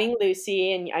having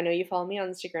Lucy, and I know you follow me on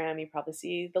Instagram, you probably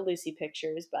see the Lucy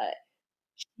pictures, but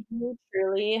she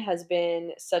truly has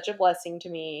been such a blessing to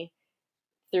me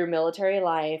through military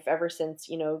life ever since,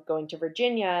 going to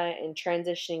Virginia and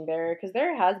transitioning there, because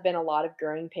there has been a lot of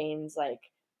growing pains.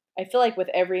 Like, I feel like with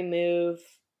every move,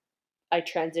 I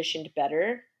transitioned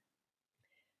better.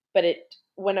 But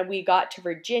when we got to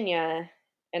Virginia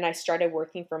and I started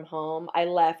working from home, I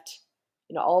left,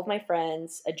 all of my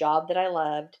friends, a job that I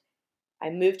loved. I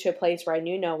moved to a place where I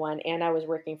knew no one and I was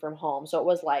working from home. So it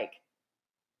was like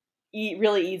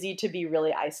really easy to be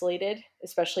really isolated,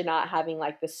 especially not having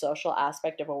like the social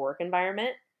aspect of a work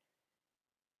environment.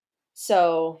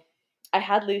 So I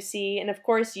had Lucy, and of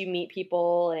course, you meet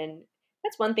people, and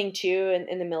that's one thing too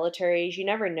in the military is you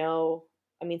never know.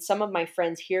 I mean, some of my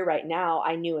friends here right now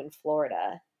I knew in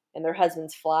Florida, and their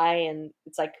husbands fly, and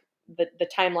it's like the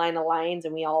timeline aligns,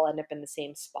 and we all end up in the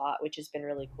same spot, which has been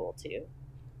really cool too.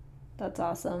 That's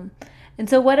awesome. And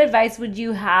so, what advice would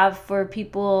you have for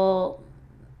people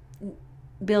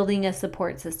building a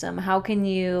support system? How can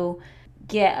you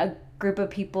get a group of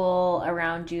people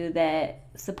around you that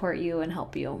support you and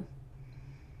help you?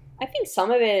 I think some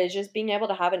of it is just being able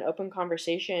to have an open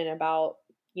conversation about,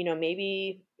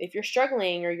 maybe if you're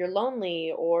struggling or you're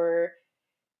lonely, or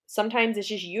sometimes it's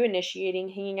just you initiating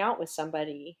hanging out with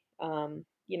somebody.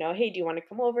 Hey, do you want to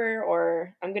come over?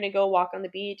 Or I'm going to go walk on the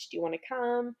beach. Do you want to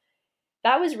come?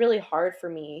 That was really hard for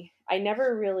me. I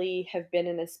never really have been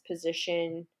in this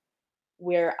position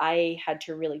where I had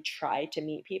to really try to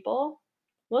meet people,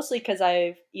 mostly because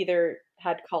I've either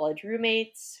had college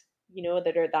roommates,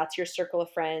 that's your circle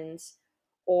of friends,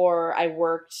 or I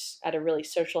worked at a really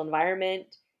social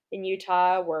environment in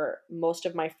Utah where most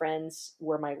of my friends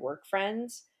were my work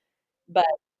friends. But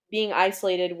being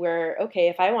isolated where, okay,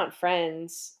 if I want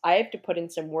friends, I have to put in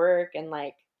some work and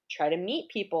like try to meet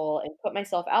people and put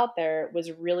myself out there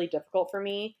was really difficult for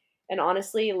me. And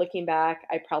honestly, looking back,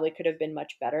 I probably could have been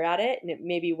much better at it. And it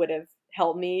maybe would have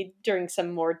helped me during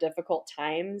some more difficult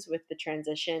times with the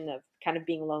transition of kind of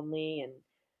being lonely and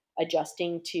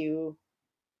adjusting to,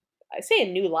 I say,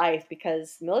 a new life,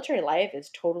 because military life is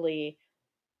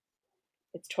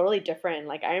it's totally different.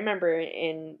 Like I remember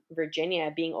in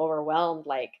Virginia being overwhelmed.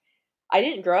 Like I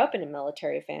didn't grow up in a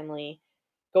military family.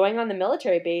 Going on the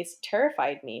military base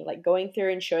terrified me. Like going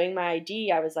through and showing my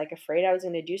ID, I was like afraid I was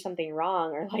going to do something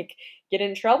wrong or like get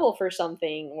in trouble for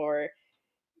something or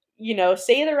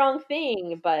say the wrong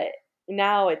thing. But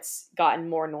now it's gotten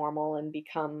more normal and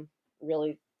become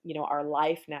really, our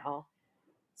life now.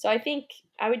 So I think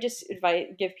I would just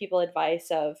give people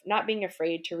advice of not being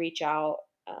afraid to reach out,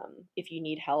 if you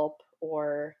need help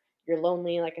or you're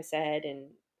lonely, like I said, and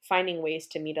finding ways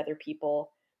to meet other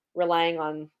people, relying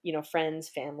on friends,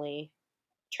 family,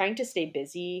 trying to stay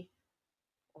busy,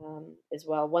 as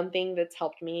well. One thing that's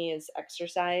helped me is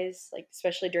exercise, like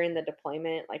especially during the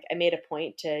deployment. Like I made a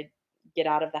point to get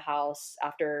out of the house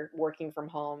after working from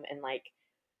home and like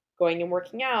going and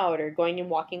working out or going and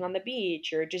walking on the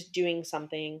beach or just doing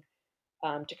something,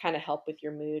 to kind of help with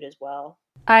your mood as well.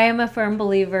 I am a firm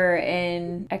believer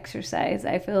in exercise.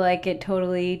 I feel like it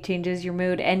totally changes your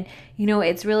mood. And,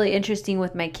 it's really interesting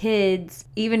with my kids,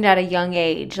 even at a young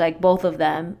age, like both of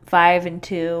them, 5 and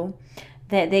 2,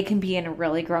 that they can be in a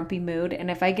really grumpy mood. And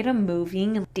if I get them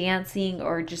moving, dancing,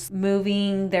 or just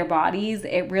moving their bodies,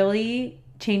 it really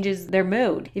changes their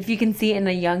mood. If you can see it in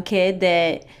a young kid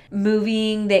that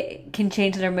moving that can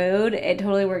change their mood, it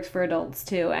totally works for adults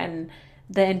too. And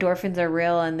the endorphins are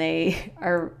real and they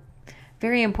are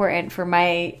very important for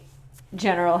my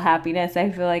general happiness.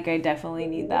 I feel like I definitely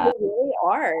need that. They really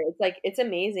are. It's like it's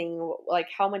amazing like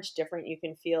how much different you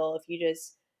can feel if you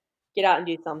just get out and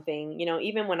do something.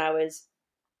 Even when I was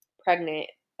pregnant,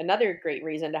 another great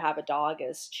reason to have a dog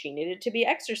is she needed to be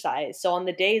exercised. So on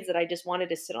the days that I just wanted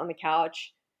to sit on the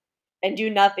couch and do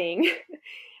nothing,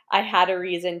 I had a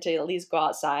reason to at least go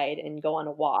outside and go on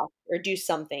a walk or do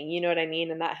something. You know what I mean?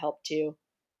 And that helped too.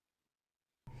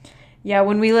 Yeah,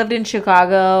 when we lived in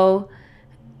Chicago,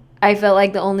 I felt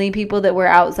like the only people that were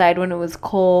outside when it was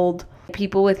cold,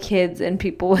 people with kids and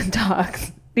people with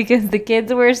dogs. Because the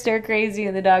kids were stir crazy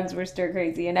and the dogs were stir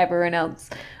crazy and everyone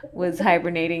else was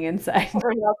hibernating inside.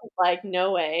 Everyone else was like,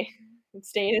 no way, I'm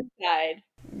staying inside.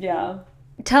 Yeah.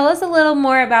 Tell us a little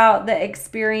more about the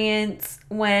experience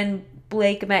when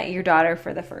Blake met your daughter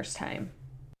for the first time.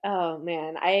 Oh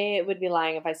man, I would be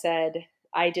lying if I said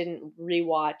I didn't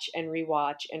rewatch and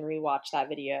rewatch and rewatch that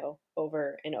video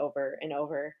over and over and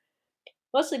over.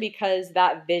 Mostly because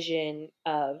that vision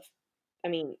of, I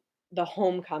mean, the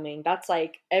homecoming, that's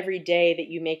like every day that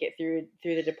you make it through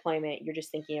the deployment, you're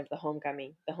just thinking of the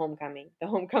homecoming, the homecoming, the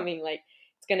homecoming. Like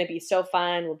it's going to be so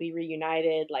fun, we'll be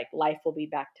reunited, like life will be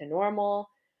back to normal.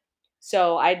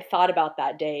 So I'd thought about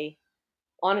that day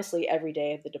honestly every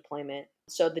day of the deployment.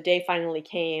 So the day finally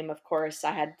came. Of course,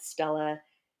 I had Stella,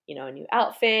 a new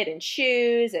outfit and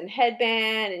shoes and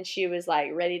headband, and she was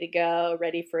like ready to go,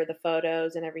 ready for the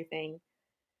photos and everything.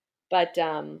 But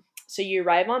so you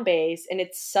arrive on base, and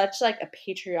it's such like a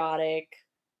patriotic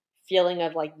feeling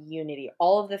of like unity.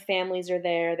 All of the families are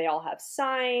there. They all have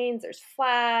signs. There's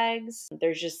flags.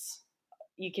 There's just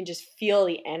you can just feel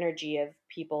the energy of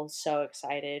people so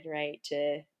excited, right,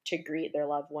 to to greet their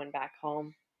loved one back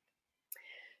home.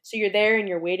 So you're there and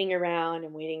you're waiting around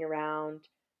and waiting around.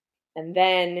 And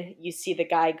then you see the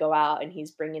guy go out and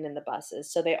he's bringing in the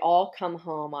buses. So they all come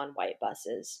home on white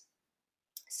buses.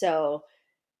 So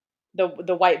the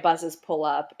white buses pull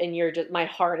up and you're just, my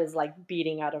heart is like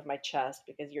beating out of my chest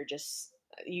because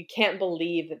you can't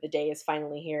believe that the day is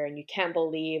finally here, and you can't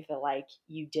believe that like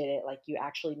you did it, like you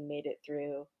actually made it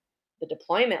through the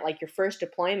deployment, like your first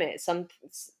deployment,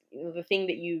 the thing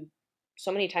that you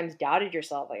so many times doubted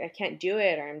yourself, like I can't do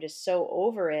it, or I'm just so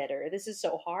over it, or this is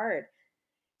so hard.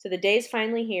 So the day's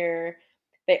finally here.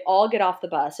 They all get off the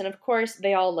bus, and of course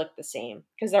they all look the same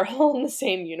because they're all in the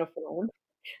same uniform.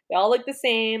 They all look the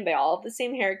same. They all have the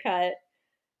same haircut.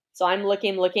 So I'm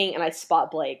looking, and I spot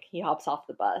Blake. He hops off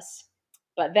the bus.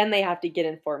 But then they have to get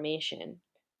in formation.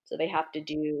 So they have to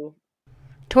do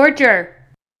torture.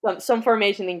 Some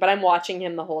formation thing, but I'm watching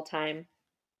him the whole time.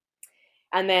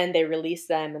 And then they release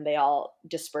them and they all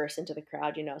disperse into the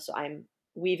crowd, So I'm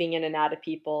weaving in and out of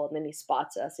people, and then he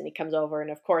spots us and he comes over, and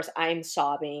of course I'm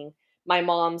sobbing. My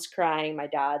mom's crying, my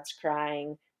dad's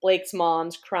crying, Blake's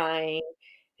mom's crying,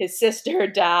 his sister,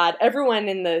 dad, everyone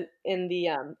in the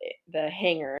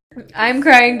hangar. I'm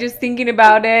crying just thinking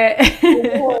about it.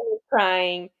 Everyone was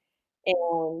crying,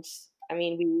 and I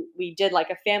mean, we did like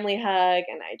a family hug,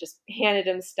 and I just handed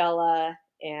him Stella,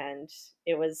 and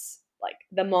it was like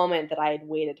the moment that I had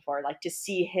waited for, like to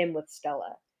see him with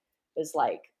Stella was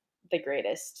like the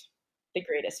greatest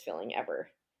feeling ever.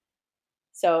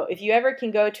 So if you ever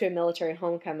can go to a military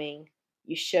homecoming,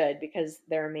 you should, because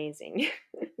they're amazing.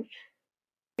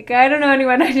 Like, I don't know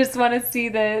anyone. I just want to see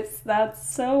this.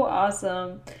 That's so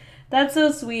awesome. That's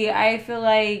so sweet. I feel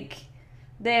like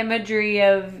the imagery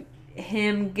of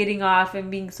him getting off and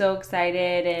being so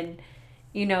excited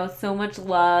and, so much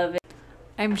love.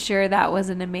 I'm sure that was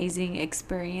an amazing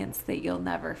experience that you'll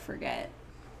never forget.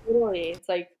 Totally. It's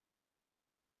like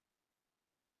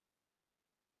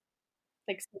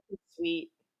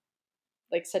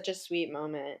such a sweet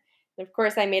moment. And of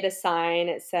course, I made a sign.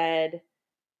 It said,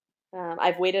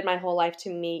 I've waited my whole life to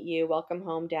meet you. Welcome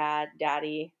home, Dad,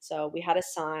 Daddy. So we had a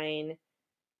sign.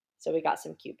 So we got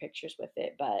some cute pictures with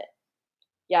it. But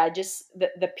yeah, just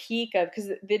the peak of, because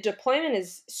the deployment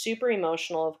is super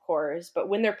emotional, of course. But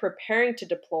when they're preparing to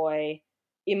deploy,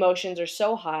 emotions are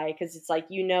so high because it's like,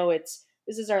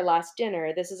 this is our last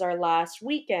dinner. This is our last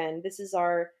weekend. This is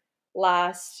our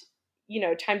last,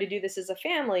 time to do this as a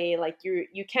family. Like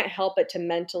you can't help but to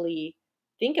mentally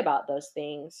think about those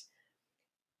things,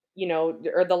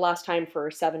 or the last time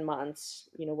for 7 months,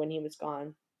 when he was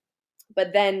gone.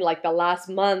 But then like the last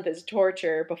month is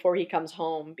torture before he comes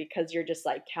home, because you're just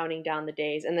like counting down the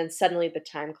days, and then suddenly the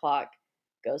time clock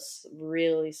goes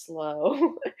really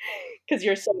slow because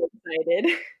you're so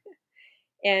excited.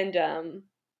 And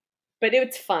but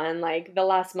it's fun. Like the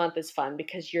last month is fun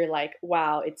because you're like,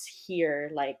 wow, it's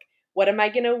here. Like, what am I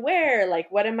gonna wear? Like,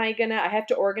 I have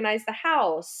to organize the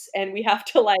house, and we have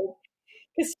to like,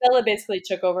 because Stella basically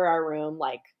took over our room.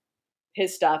 Like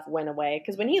his stuff went away,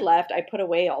 because when he left, I put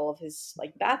away all of his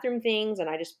like bathroom things, and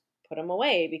I just put them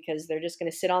away because they're just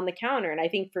going to sit on the counter. And I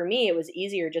think for me, it was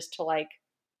easier just to like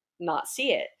not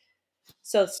see it.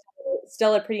 So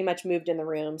Stella pretty much moved in the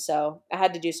room, so I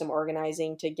had to do some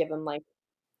organizing to give him like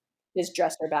his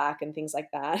dresser back and things like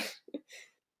that.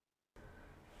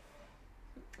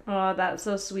 Oh, that's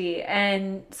so sweet.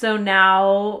 And so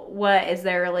now, what is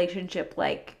their relationship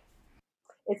like?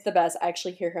 It's the best. I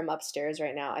actually hear him upstairs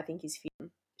right now. I think he's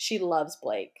feeding. She loves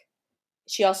Blake.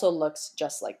 She also looks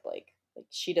just like Blake. Like,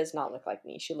 she does not look like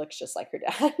me. She looks just like her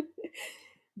dad.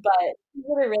 But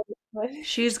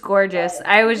she's gorgeous.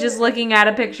 I was just looking at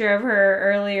a picture of her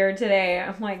earlier today.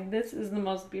 I'm like, this is the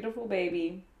most beautiful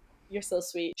baby. You're so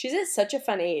sweet. She's at such a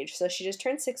fun age. So she just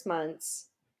turned 6 months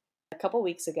a couple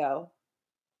weeks ago.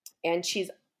 And she's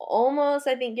almost,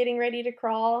 I think, getting ready to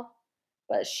crawl.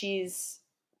 But she's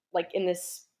like in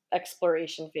this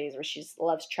exploration phase where she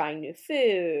loves trying new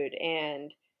food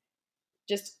and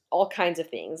just all kinds of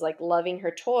things, like loving her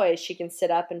toys. She can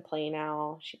sit up and play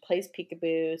now. She plays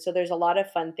peekaboo. So there's a lot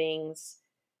of fun things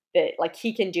that like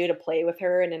he can do to play with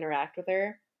her and interact with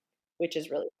her, which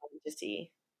is really fun to see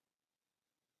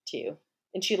too.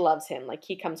 And she loves him. Like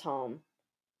he comes home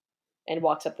and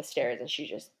walks up the stairs, and she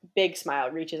just big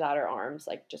smile, reaches out her arms,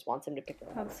 like just wants him to pick her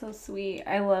up. That's so sweet.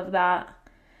 I love that.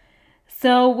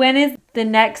 So when is the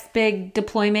next big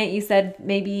deployment? You said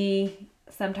maybe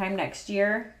sometime next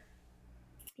year?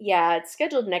 Yeah, it's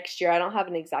scheduled next year. I don't have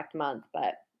an exact month,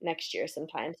 but next year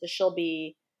sometime. So she'll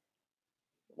be,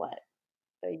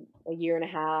 a year and a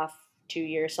half, 2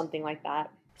 years, something like that.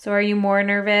 So are you more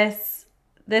nervous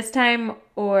this time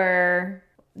or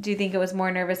Do you think it was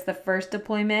more nervous the first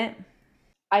deployment?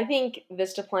 I think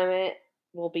this deployment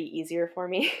will be easier for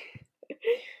me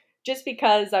just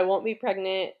because I won't be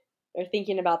pregnant or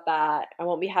thinking about that. I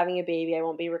won't be having a baby. I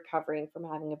won't be recovering from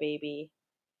having a baby.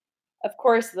 Of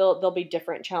course, there'll be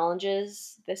different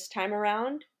challenges this time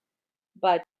around,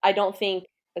 but I don't think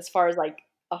as far as like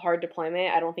a hard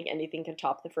deployment, I don't think anything can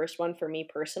top the first one for me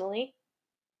personally.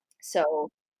 So,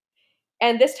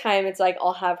 and this time it's like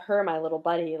I'll have her, my little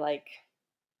buddy, like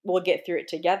we'll get through it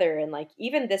together. And like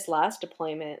even this last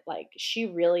deployment, like she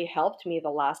really helped me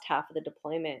the last half of the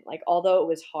deployment. Like although it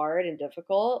was hard and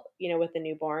difficult, with the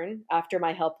newborn, after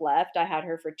my help left, I had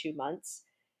her for 2 months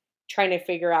trying to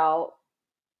figure out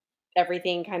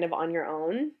everything kind of on your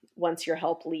own once your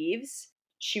help leaves.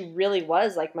 She really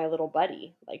was like my little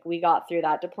buddy. Like we got through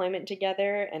that deployment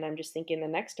together, and I'm just thinking the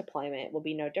next deployment will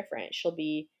be no different. She'll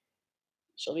be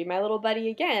my little buddy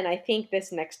again. I think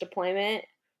this next deployment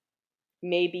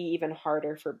may be even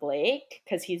harder for Blake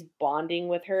because he's bonding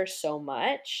with her so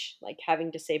much, like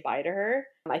having to say bye to her.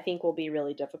 I think will be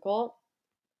really difficult.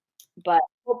 But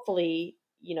hopefully,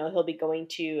 he'll be going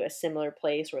to a similar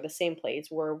place or the same place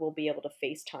where we'll be able to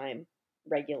FaceTime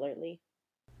regularly.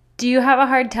 Do you have a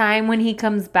hard time when he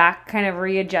comes back kind of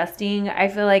readjusting? I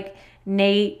feel like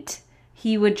Nate,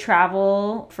 he would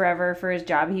travel forever for his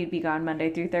job. He'd be gone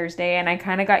Monday through Thursday, and I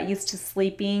kind of got used to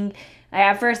sleeping.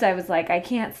 At first I was like, I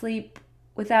can't sleep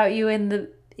without you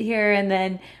here, and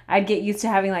then I'd get used to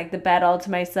having like the bed all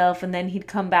to myself, and then he'd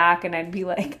come back and I'd be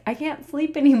like, I can't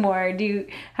sleep anymore. Do you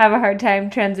have a hard time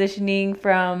transitioning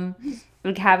from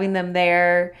like having them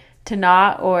there to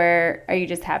not, or are you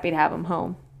just happy to have them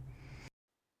home?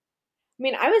 I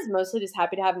mean, I was mostly just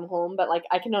happy to have him home, but like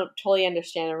I can totally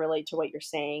understand and relate to what you're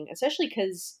saying, especially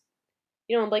because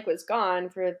when Blake was gone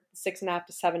for 6.5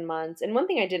 to 7 months. And one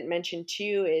thing I didn't mention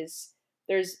too is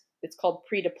it's called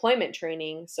pre-deployment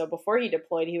training. So before he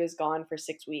deployed, he was gone for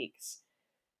 6 weeks.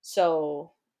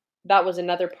 So that was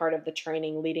another part of the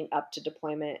training leading up to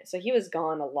deployment. So he was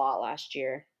gone a lot last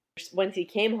year. Once he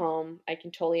came home, I can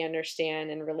totally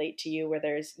understand and relate to you where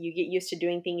you get used to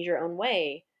doing things your own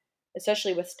way,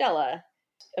 especially with Stella.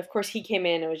 Of course, he came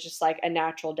in and was just like a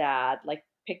natural dad, like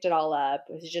picked it all up.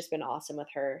 It's just been awesome with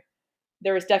her.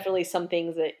 There was definitely some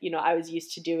things that, I was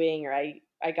used to doing or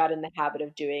I got in the habit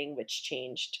of doing, which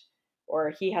changed.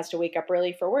 Or he has to wake up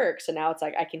early for work. So now it's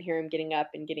like I can hear him getting up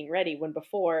and getting ready when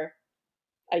before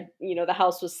the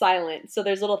house was silent. So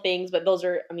there's little things, but those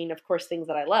are, of course, things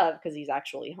that I love because he's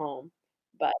actually home.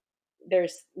 But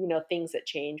there's, things that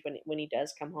change when he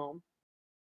does come home.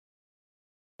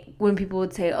 When people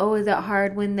would say, oh, is it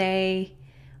hard when they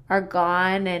are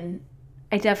gone? And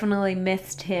I definitely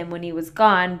missed him when he was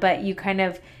gone, but you kind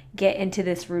of get into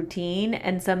this routine,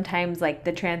 and sometimes like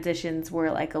the transitions were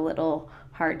like a little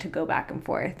hard to go back and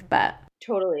forth. But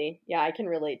totally, yeah, I can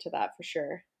relate to that for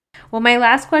sure. Well, my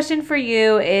last question for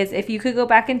you is, if you could go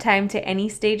back in time to any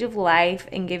stage of life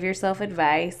and give yourself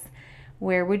advice,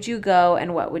 where would you go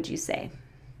and what would you say?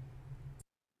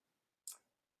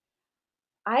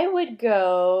 I would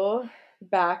go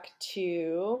back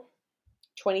to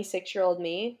 26-year-old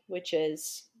me, which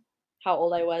is how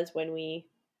old I was when we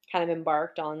kind of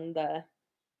embarked on the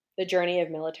journey of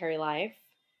military life.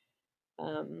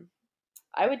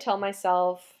 I would tell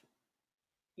myself,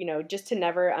 just to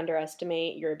never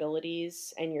underestimate your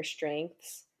abilities and your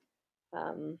strengths.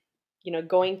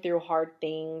 Going through hard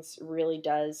things really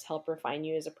does help refine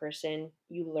you as a person.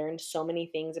 You learn so many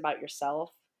things about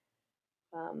yourself.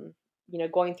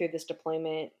 Going through this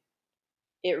deployment,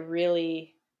 it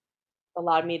really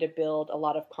allowed me to build a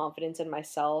lot of confidence in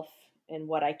myself and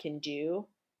what I can do.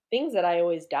 Things that I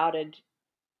always doubted,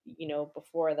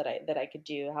 before that I could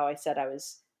do. How I said I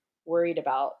was worried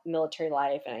about military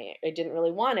life and I didn't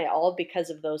really want it, all because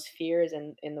of those fears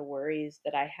and the worries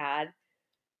that I had.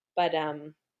 But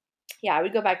yeah, I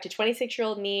would go back to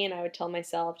 26-year-old me and I would tell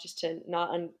myself just to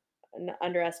not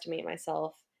underestimate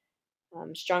myself.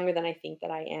 Stronger than I think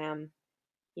that I am.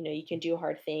 You can do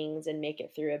hard things and make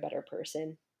it through a better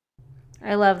person.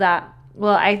 I love that.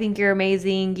 Well, I think you're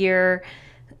amazing. You're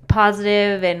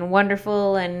positive and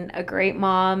wonderful and a great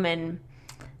mom and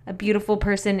a beautiful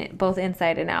person, both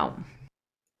inside and out.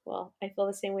 Well, I feel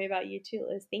the same way about you too,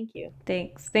 Liz. Thank you.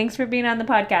 Thanks for being on the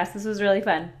podcast. This was really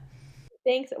fun.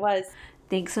 Thanks, it was.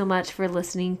 Thanks so much for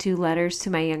listening to Letters to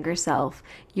My Younger Self.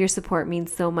 Your support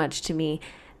means so much to me.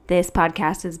 This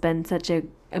podcast has been such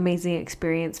an amazing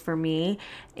experience for me.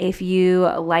 If you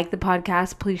like the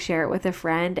podcast, please share it with a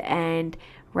friend and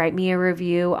write me a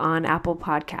review on Apple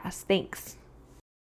Podcasts. Thanks.